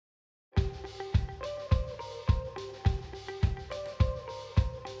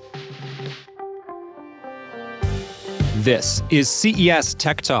This is CES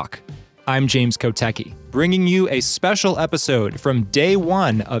Tech Talk. I'm James Kotecki, bringing you a special episode from day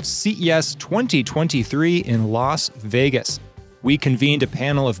one of CES 2023 in Las Vegas. We convened a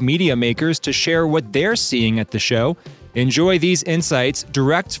panel of media makers to share what they're seeing at the show. Enjoy these insights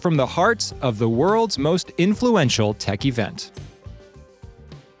direct from the heart of the world's most influential tech event.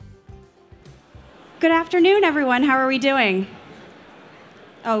 Good afternoon, everyone. How are we doing?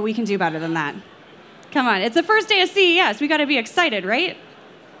 Oh, we can do better than that. Come on, it's the first day of CES. We got to be excited, right?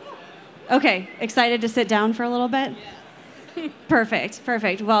 Okay, excited to sit down for a little bit? Perfect.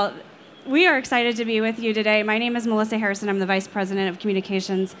 Well, we are excited to be with you today. My name is Melissa Harrison. I'm the Vice President of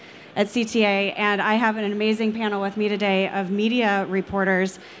Communications at CTA, and I have an amazing panel with me today of media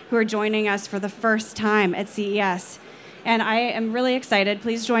reporters who are joining us for the first time at CES. And I am really excited.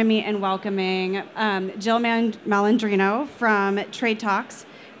 Please join me in welcoming Jill Malandrino from Trade Talks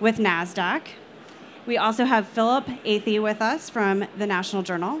with NASDAQ. We also have Philip Athey with us from the National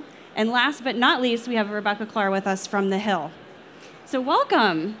Journal. And last but not least, we have Rebecca Clark with us from The Hill. So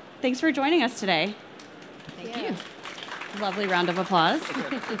welcome. Thanks for joining us today. Thank you. Lovely round of applause.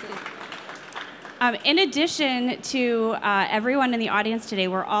 In addition to everyone in the audience today,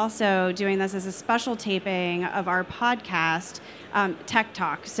 we're also doing this as a special taping of our podcast, Tech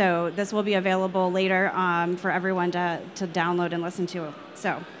Talk. So this will be available later for everyone to download and listen to.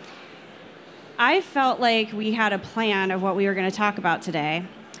 So I felt like we had a plan of what we were going to talk about today.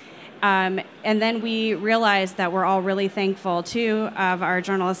 And then we realized that we're all really thankful. Two of our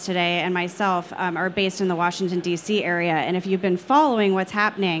journalists today and myself are based in the Washington, D.C. area. And if you've been following what's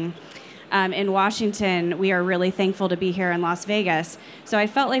happening in Washington, we are really thankful to be here in Las Vegas. So I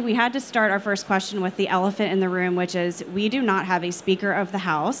felt like we had to start our first question with the elephant in the room, which is we do not have a Speaker of the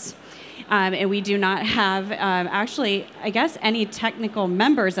House. And we do not have, actually, I guess, any technical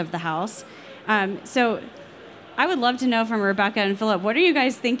members of the House. So I would love to know from Rebecca and Philip, what are you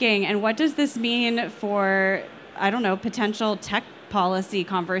guys thinking, and what does this mean for, potential tech policy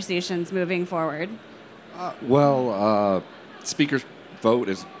conversations moving forward? Speaker's vote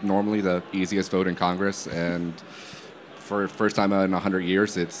is normally the easiest vote in Congress, and for the first time in 100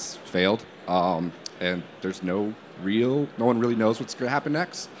 years, it's failed. And there's no one really knows what's going to happen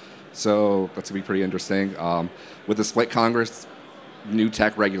next. So that's going to be pretty interesting. With the split Congress, new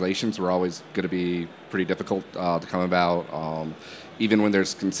tech regulations were always going to be pretty difficult to come about. Even when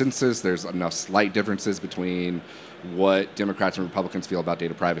there's consensus, there's enough slight differences between what Democrats and Republicans feel about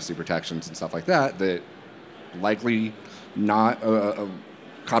data privacy protections and stuff like that, that likely not a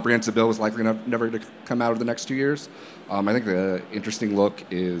comprehensive bill is likely never to come out of the next 2 years. I think the interesting look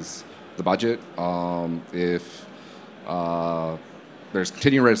is the budget. If there's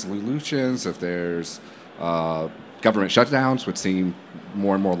continuing resolutions, if there's government shutdowns, would seem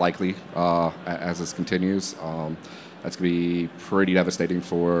more and more likely as this continues. That's going to be pretty devastating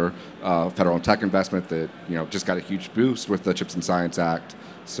for federal and tech investment that just got a huge boost with the Chips and Science Act.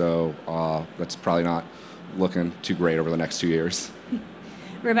 So that's probably not looking too great over the next 2 years.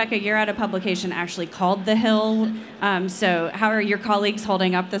 Rebecca, you're at a publication actually called The Hill. So how are your colleagues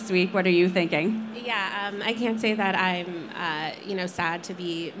holding up this week? What are you thinking? Yeah, I can't say that I'm, sad to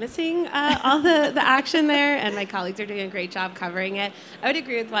be missing all the action there, and my colleagues are doing a great job covering it. I would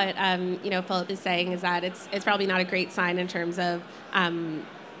agree with what, Philip is saying, is that it's probably not a great sign in terms of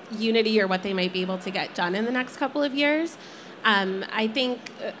unity or what they might be able to get done in the next couple of years. I think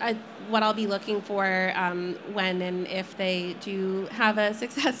what I'll be looking for when and if they do have a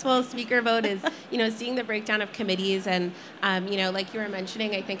successful speaker vote is, seeing the breakdown of committees. And, like you were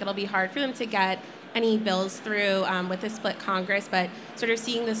mentioning, I think it'll be hard for them to get any bills through with a split Congress, but sort of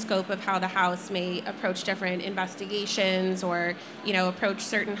seeing the scope of how the House may approach different investigations or, approach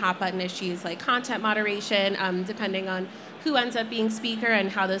certain hot-button issues like content moderation, depending on who ends up being speaker and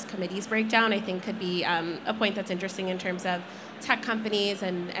how those committees break down, I think could be a point that's interesting in terms of tech companies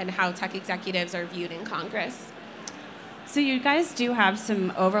and how tech executives are viewed in Congress. So you guys do have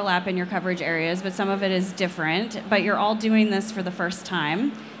some overlap in your coverage areas, but some of it is different, but you're all doing this for the first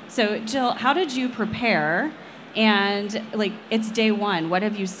time. So Jill, how did you prepare? And it's day one. What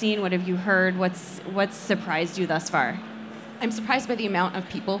have you seen? What have you heard? What's surprised you thus far? I'm surprised by the amount of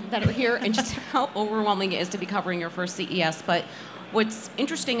people that are here and just how overwhelming it is to be covering your first CES. But what's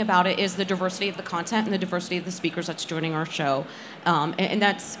interesting about it is the diversity of the content and the diversity of the speakers that's joining our show. And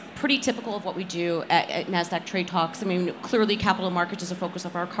that's pretty typical of what we do at NASDAQ Trade Talks. I mean, clearly capital markets is a focus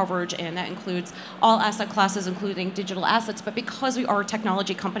of our coverage, and that includes all asset classes, including digital assets. But because we are a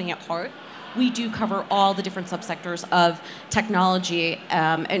technology company at heart, we do cover all the different subsectors of technology.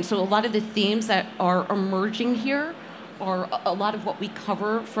 And so a lot of the themes that are emerging here are a lot of what we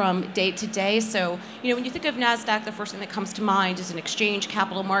cover from day to day. So, when you think of NASDAQ, the first thing that comes to mind is an exchange,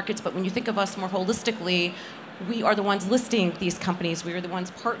 capital markets. But when you think of us more holistically, we are the ones listing these companies. We are the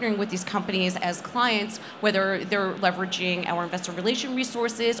ones partnering with these companies as clients, whether they're leveraging our investor relation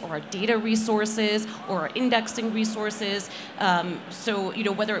resources or our data resources or our indexing resources. So,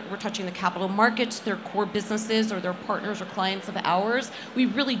 whether we're touching the capital markets, their core businesses, or their partners or clients of ours, we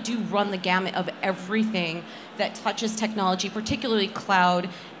really do run the gamut of everything that touches technology, particularly cloud,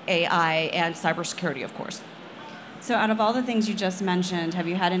 AI, and cybersecurity, of course. So out of all the things you just mentioned, have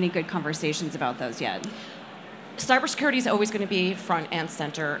you had any good conversations about those yet? Cybersecurity is always going to be front and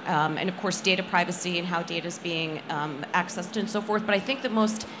center, and of course data privacy and how data is being accessed and so forth. But I think the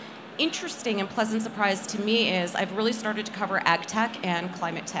most interesting and pleasant surprise to me is I've really started to cover ag tech and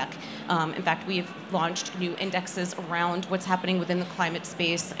climate tech. In fact, we've launched new indexes around what's happening within the climate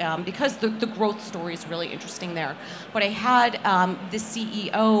space because the growth story is really interesting there. But I had the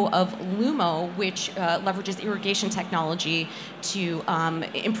CEO of Lumo, which leverages irrigation technology to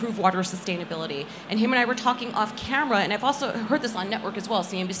improve water sustainability. And him and I were talking off camera, and I've also heard this on network as well.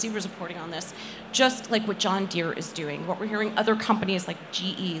 CNBC was reporting on this, just like what John Deere is doing, what we're hearing other companies like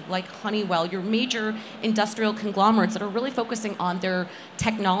GE, like Honeywell, your major industrial conglomerates that are really focusing on their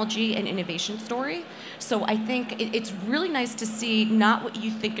technology and innovation story. So I think it's really nice to see not what you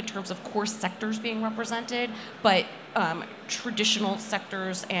think in terms of core sectors being represented, but traditional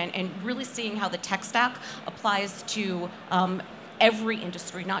sectors and really seeing how the tech stack applies to every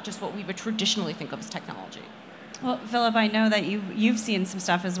industry, not just what we would traditionally think of as technology. Well, Philip, I know that you've seen some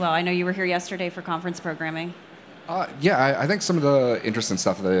stuff as well. I know you were here yesterday for conference programming. I think some of the interesting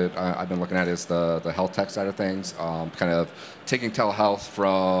stuff that I've been looking at is the health tech side of things, kind of taking telehealth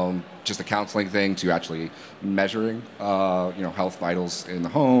from just a counseling thing to actually measuring, health vitals in the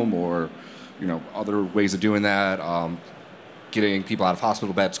home or, other ways of doing that, getting people out of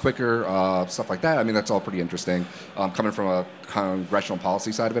hospital beds quicker, stuff like that. I mean, that's all pretty interesting. Coming from a congressional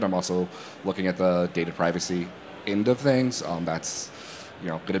policy side of it, I'm also looking at the data privacy end of things. That's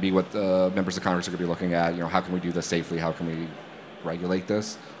going to be what the members of Congress are going to be looking at. How can we do this safely? How can we regulate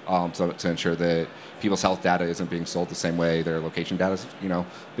this? So to ensure that people's health data isn't being sold the same way their location data is,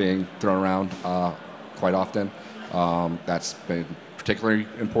 being thrown around quite often. That's been particularly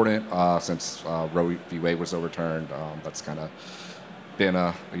important since Roe v. Wade was overturned. That's kind of been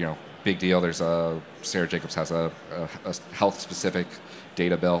a big deal. There's Sarah Jacobs has a health-specific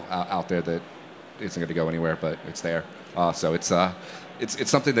data bill out there that isn't going to go anywhere, but it's there. So it's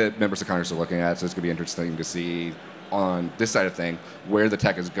something that members of Congress are looking at. So it's going to be interesting to see on this side of thing where the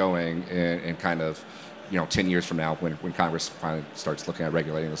tech is going in kind of 10 years from now when Congress finally starts looking at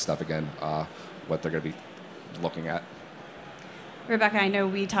regulating this stuff again, what they're going to be looking at. Rebecca, I know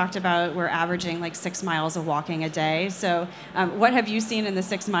we talked about we're averaging like 6 miles of walking a day. So what have you seen in the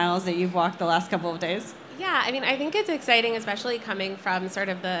 6 miles that you've walked the last couple of days? Yeah, I mean, I think it's exciting, especially coming from sort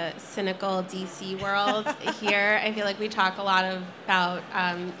of the cynical DC world here. I feel like we talk a lot about,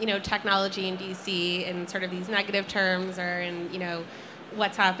 technology in DC in sort of these negative terms or in,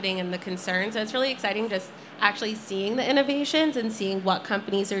 what's happening and the concerns. So it's really exciting just actually seeing the innovations and seeing what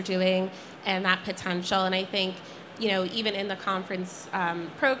companies are doing and that potential. And I think, even in the conference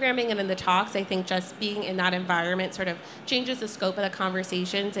programming and in the talks, I think just being in that environment sort of changes the scope of the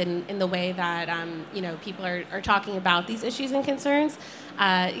conversations and in the way that, people are talking about these issues and concerns.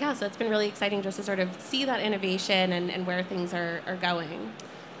 So it's been really exciting just to sort of see that innovation and where things are going.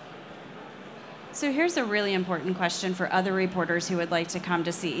 So here's a really important question for other reporters who would like to come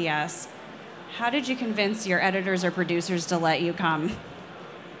to CES. How did you convince your editors or producers to let you come?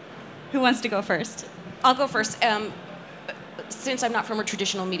 Who wants to go first? I'll go first. Since I'm not from a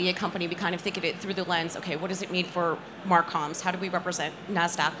traditional media company, we kind of think of it through the lens, okay, what does it mean for Marcoms? How do we represent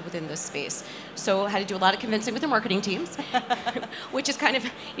NASDAQ within this space? So I had to do a lot of convincing with the marketing teams, which is kind of,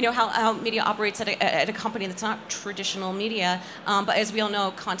 how media operates at a company that's not traditional media. But as we all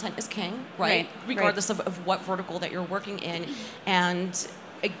know, content is king, right? Regardless of what vertical that you're working in. And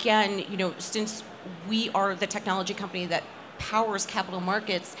again, since we are the technology company that powers capital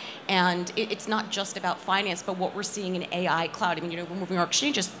markets, and it's not just about finance, but what we're seeing in AI cloud. I mean, we're moving our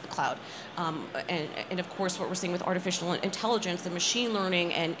exchanges to the cloud, and of course what we're seeing with artificial intelligence and machine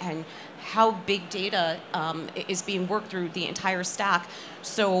learning and how big data is being worked through the entire stack.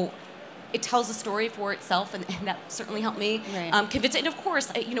 So it tells a story for itself, and that certainly helped me convince it. And of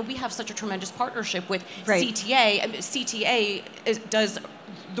course, we have such a tremendous partnership with CTA. CTA does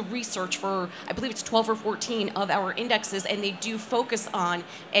the research for, I believe it's 12 or 14 of our indexes, and they do focus on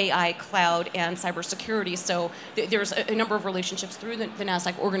AI, cloud, and cybersecurity. So there's a number of relationships through the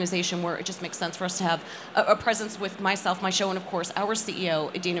NASDAQ organization where it just makes sense for us to have a presence with myself, my show, and of course our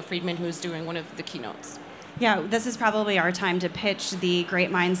CEO, Dana Friedman, who's doing one of the keynotes. Yeah, this is probably our time to pitch the Great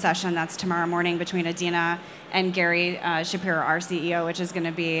Minds session that's tomorrow morning between Adina and Gary Shapiro, our CEO, which is going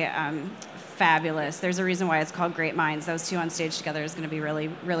to be fabulous. There's a reason why it's called Great Minds. Those two on stage together is going to be really,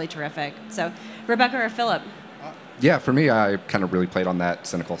 really terrific. So, Rebecca or Philip? Yeah, for me, I kind of really played on that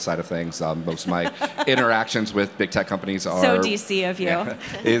cynical side of things. Most of my interactions with big tech companies are so DC of you.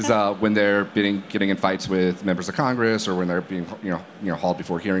 Is when they're getting in fights with members of Congress, or when they're being hauled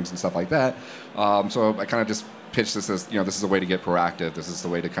before hearings and stuff like that. So I kind of just pitched this as this is a way to get proactive. This is the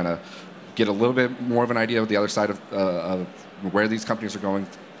way to kind of get a little bit more of an idea of the other side of where these companies are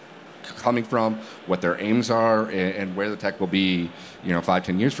coming from, what their aims are, and where the tech will be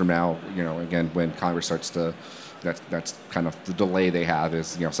 5-10 years from now. Again, when Congress starts to. That's kind of the delay they have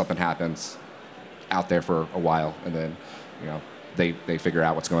is something happens out there for a while, and then they figure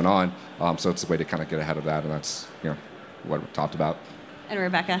out what's going on. So it's a way to kind of get ahead of that, and that's what we talked about. And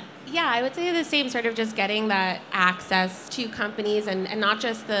Rebecca? Yeah, I would say the same, sort of just getting that access to companies, and not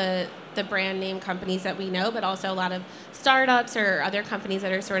just the brand name companies that we know, but also a lot of startups or other companies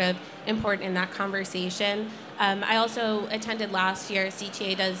that are sort of important in that conversation. I also attended last year,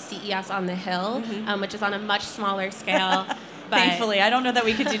 CTA does CES on the Hill, which is on a much smaller scale. But thankfully, I don't know that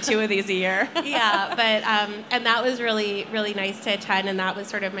we could do 2 of these a year. Yeah, but and that was really, really nice to attend, and that was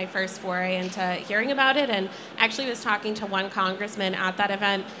sort of my first foray into hearing about it, and actually was talking to one congressman at that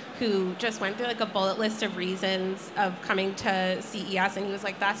event who just went through like a bullet list of reasons of coming to CES, and he was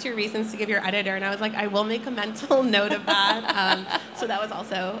like, that's your reasons to give your editor, and I was like, I will make a mental note of that. So that was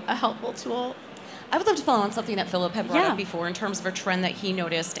also a helpful tool. I would love to follow on something that Philip had brought up before in terms of a trend that he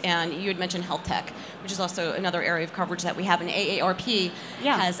noticed, and you had mentioned health tech, which is also another area of coverage that we have, and AARP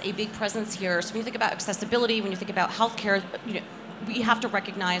has a big presence here. So when you think about accessibility, when you think about healthcare, we have to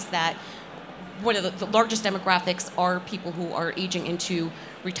recognize that one of the largest demographics are people who are aging into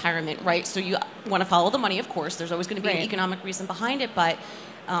retirement, right? So you want to follow the money, of course. There's always going to be an economic reason behind it, but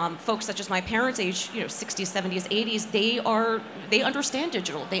folks such as my parents' age, 60s, 70s, 80s, they understand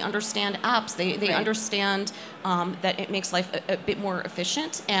digital, they understand apps, they understand that it makes life a bit more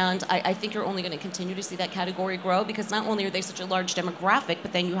efficient, and I think you're only going to continue to see that category grow, because not only are they such a large demographic,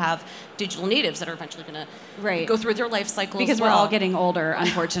 but then you have digital natives that are eventually going to go through their life cycle because as well. We're all getting older,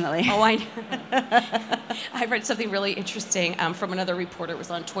 unfortunately. I know. I read something really interesting from another reporter. It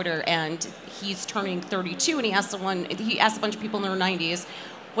was on Twitter, and he's turning 32, and he asked a bunch of people in their 90s,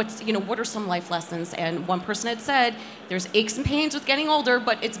 what are some life lessons? And one person had said, there's aches and pains with getting older,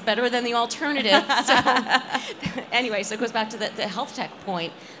 but it's better than the alternative. So anyway, so it goes back to the health tech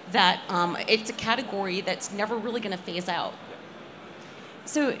point, that it's a category that's never really going to phase out.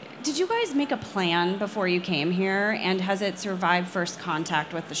 So did you guys make a plan before you came here, and has it survived first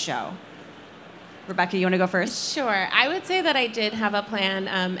contact with the show? Rebecca, you want to go first? Sure. I would say that I did have a plan,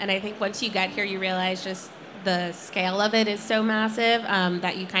 and I think once you get here, you realize just the scale of it is so massive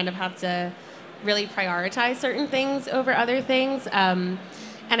that you kind of have to really prioritize certain things over other things. And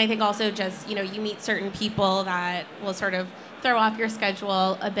I think also just, you meet certain people that will sort of throw off your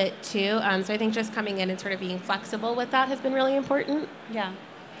schedule a bit too. So I think just coming in and sort of being flexible with that has been really important. Yeah.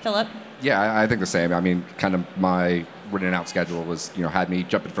 Philip? Yeah, I think the same. I mean, kind of my written out schedule was, had me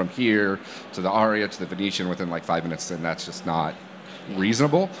jumping from here to the Aria to the Venetian within like 5 minutes, and that's just not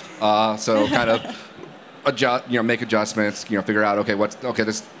reasonable. So kind of make adjustments, figure out,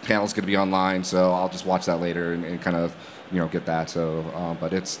 this panel's going to be online, so I'll just watch that later and kind of, get that. So,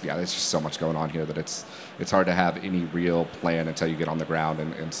 but it's just so much going on here that it's hard to have any real plan until you get on the ground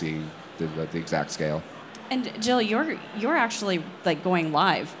and see the exact scale. And Jill, you're actually like going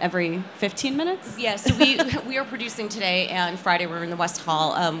live every 15 minutes? Yes, so we are producing today, and Friday we're in the West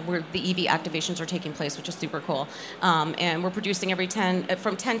Hall where the EV activations are taking place, which is super cool. And we're producing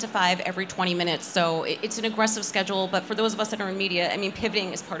from 10 to 5 every 20 minutes. So it's an aggressive schedule, but for those of us that are in media, I mean,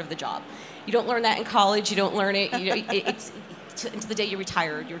 pivoting is part of the job. You don't learn that in college. You don't learn it. It's until the day you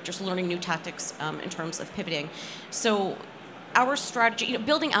retire. You're just learning new tactics in terms of pivoting. So our strategy,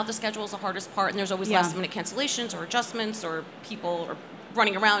 building out the schedule is the hardest part, and there's always last-minute cancellations or adjustments, or people are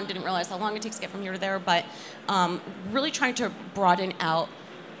running around, didn't realize how long it takes to get from here to there, but really trying to broaden out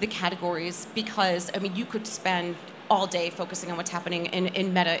the categories, because, you could spend all day focusing on what's happening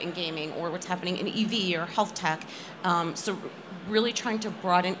in meta and gaming, or what's happening in EV or health tech. So really trying to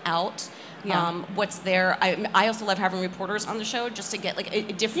broaden out what's there. I also love having reporters on the show just to get like a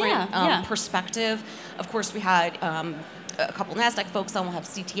different perspective. Of course, we had a couple NASDAQ folks on. We'll have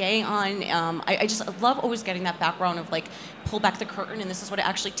CTA on. I love always getting that background of like pull back the curtain, and this is what it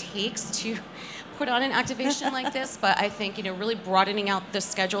actually takes to put on an activation like this. But I think, really broadening out the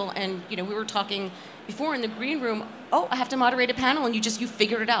schedule. And, we were talking before in the green room, I have to moderate a panel, and you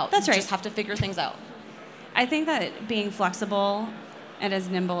figured it out. That's you right. just have to figure things out. I think that being flexible and as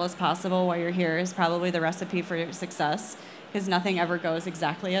nimble as possible while you're here is probably the recipe for success, because nothing ever goes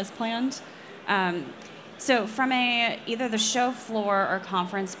exactly as planned. So from either the show floor or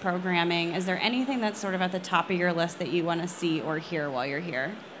conference programming, is there anything that's sort of at the top of your list that you want to see or hear while you're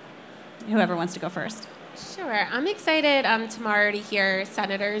here? Whoever wants to go first. Sure. I'm excited tomorrow to hear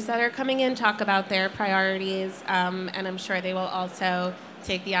senators that are coming in talk about their priorities, and I'm sure they will also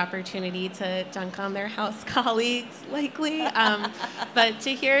take the opportunity to dunk on their House colleagues, likely, but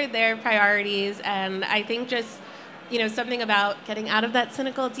to hear their priorities. And I think just, something about getting out of that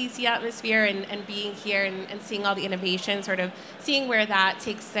cynical DC atmosphere and being here and seeing all the innovation, sort of seeing where that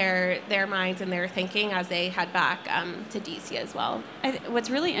takes their minds and their thinking as they head back to DC as well. What's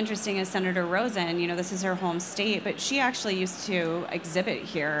really interesting is Senator Rosen, this is her home state, but she actually used to exhibit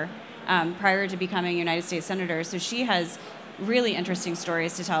here prior to becoming United States Senator. So she has really interesting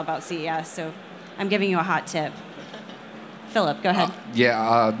stories to tell about CES. So I'm giving you a hot tip. Philip, go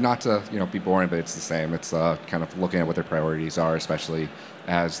ahead. Not to be boring, but it's the same. It's kind of looking at what their priorities are, especially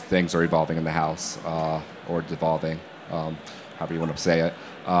as things are evolving in the House or devolving, however you want to say it.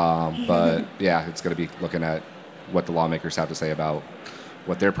 But yeah, it's going to be looking at what the lawmakers have to say about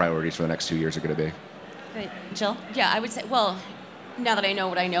what their priorities for the next 2 years are going to be. Great. Jill? Yeah, I would say, now that I know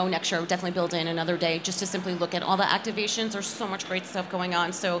what I know, next year I would definitely build in another day just to simply look at all the activations. There's so much great stuff going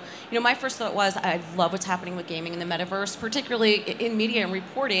on. So, my first thought was I love what's happening with gaming in the metaverse, particularly in media and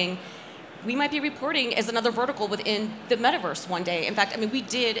reporting. We might be reporting as another vertical within the metaverse one day. In fact, we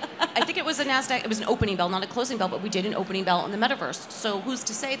did, I think it was a NASDAQ, it was an opening bell, not a closing bell, but we did an opening bell in the metaverse. So who's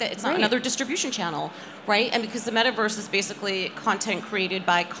to say that it's not another distribution channel, right? And because the metaverse is basically content created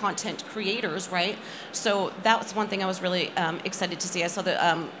by content creators, right? So that was one thing I was really excited to see. I saw the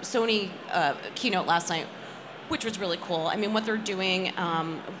Sony keynote last night, which was really cool. What they're doing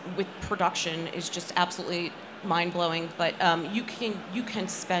with production is just absolutely mind-blowing, but you can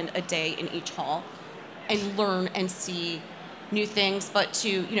spend a day in each hall and learn and see new things. But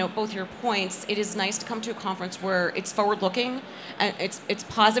to both your points, it is nice to come to a conference where it's forward-looking and it's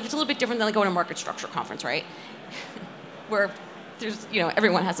positive. It's a little bit different than like going to a market structure conference, right? Where there's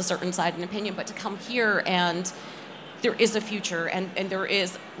everyone has a certain side and opinion, but to come here and there is a future, and we're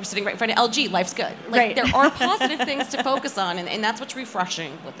sitting right in front of LG, life's good. Right. There are positive things to focus on, and that's what's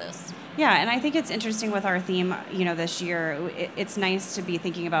refreshing with this. Yeah, and I think it's interesting with our theme, this year. It's nice to be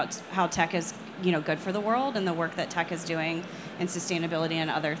thinking about how tech is, good for the world and the work that tech is doing in sustainability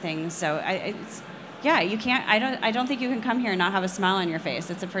and other things. So you can't. I don't think you can come here and not have a smile on your face.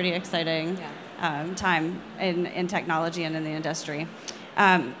 It's a pretty exciting time in technology and in the industry.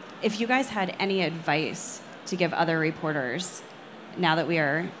 If you guys had any advice to give other reporters, now that we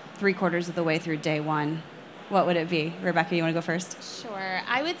are 3/4 of the way through day one, what would it be? Rebecca, you want to go first? Sure.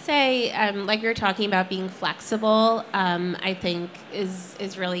 I would say, like you were talking about being flexible, I think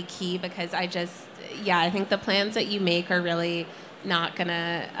is really key, because I think the plans that you make are really not going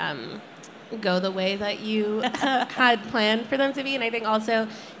to go the way that you had planned for them to be. And I think also,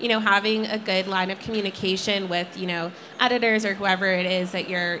 having a good line of communication with, editors or whoever it is that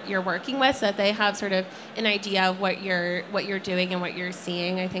you're working with, so that they have sort of an idea of what you're doing and what you're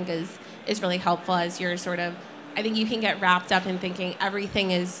seeing, I think is really helpful, as you're sort of, I think you can get wrapped up in thinking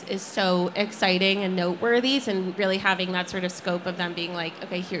everything is so exciting and noteworthy, and really having that sort of scope of them being like,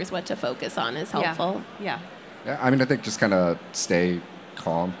 okay, here's what to focus on is helpful. Yeah. I think just kind of stay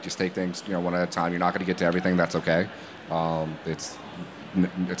calm, just take things one at a time. You're not going to get to everything. That's okay. It's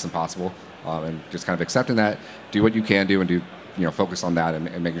impossible, and just kind of accepting that, do what you can do, and do focus on that,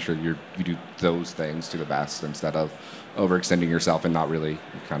 and making sure you do those things to the best, instead of overextending yourself and not really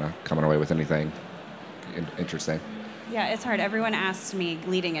kind of coming away with anything interesting. Yeah, it's hard. Everyone asked me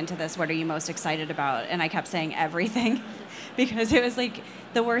leading into this, what are you most excited about? And I kept saying everything, because it was like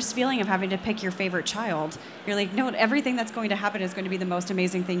the worst feeling of having to pick your favorite child. You're like, no, everything that's going to happen is going to be the most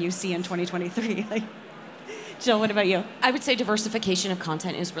amazing thing you see in 2023. Jill, what about you? I would say diversification of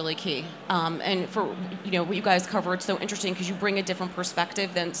content is really key. And for what you guys cover, it's so interesting because you bring a different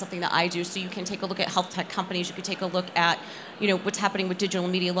perspective than something that I do. So you can take a look at health tech companies. You could take a look at what's happening with digital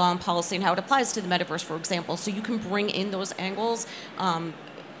media law and policy and how it applies to the metaverse, for example. So you can bring in those angles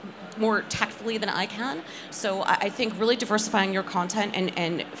more tactfully than I can. So I think really diversifying your content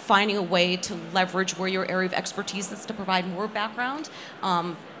and finding a way to leverage where your area of expertise is to provide more background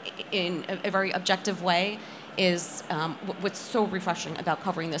in a very objective way is what's so refreshing about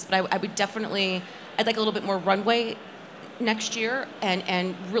covering this. But I'd like a little bit more runway next year,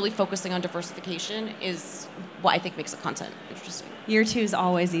 and really focusing on diversification is what I think makes the content interesting. Year 2 is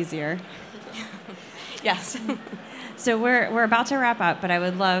always easier. Yes. So we're about to wrap up, but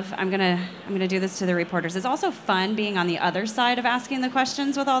I'm gonna do this to the reporters. It's also fun being on the other side of asking the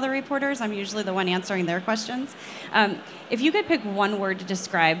questions with all the reporters. I'm usually the one answering their questions. If you could pick one word to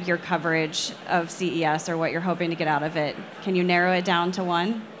describe your coverage of CES or what you're hoping to get out of it, can you narrow it down to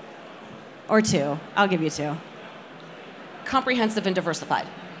one? Or two? I'll give you two. Comprehensive and diversified.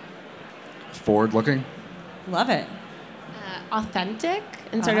 Forward-looking. Love it. Authentic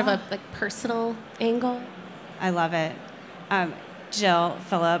and sort of a personal angle. I love it. Jill,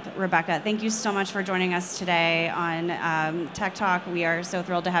 Philip, Rebecca, thank you so much for joining us today on Tech Talk. We are so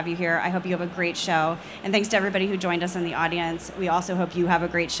thrilled to have you here. I hope you have a great show. And thanks to everybody who joined us in the audience. We also hope you have a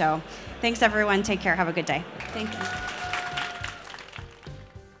great show. Thanks, everyone. Take care. Have a good day. Thank you.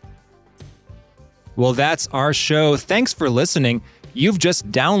 Well, that's our show. Thanks for listening. You've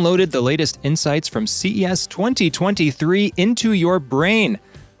just downloaded the latest insights from CES 2023 into your brain.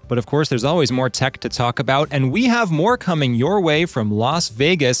 But of course, there's always more tech to talk about, and we have more coming your way from Las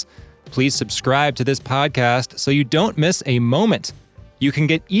Vegas. Please subscribe to this podcast so you don't miss a moment. You can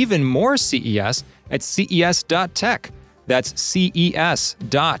get even more CES at ces.tech. That's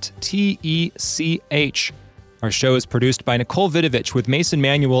ces.tech. Our show is produced by Nicole Vidovich with Mason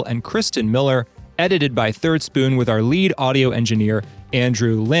Manuel and Kristen Miller, edited by Third Spoon with our lead audio engineer,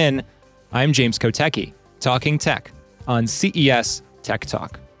 Andrew Lin. I'm James Kotecki, talking tech on CES Tech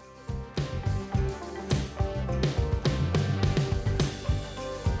Talk.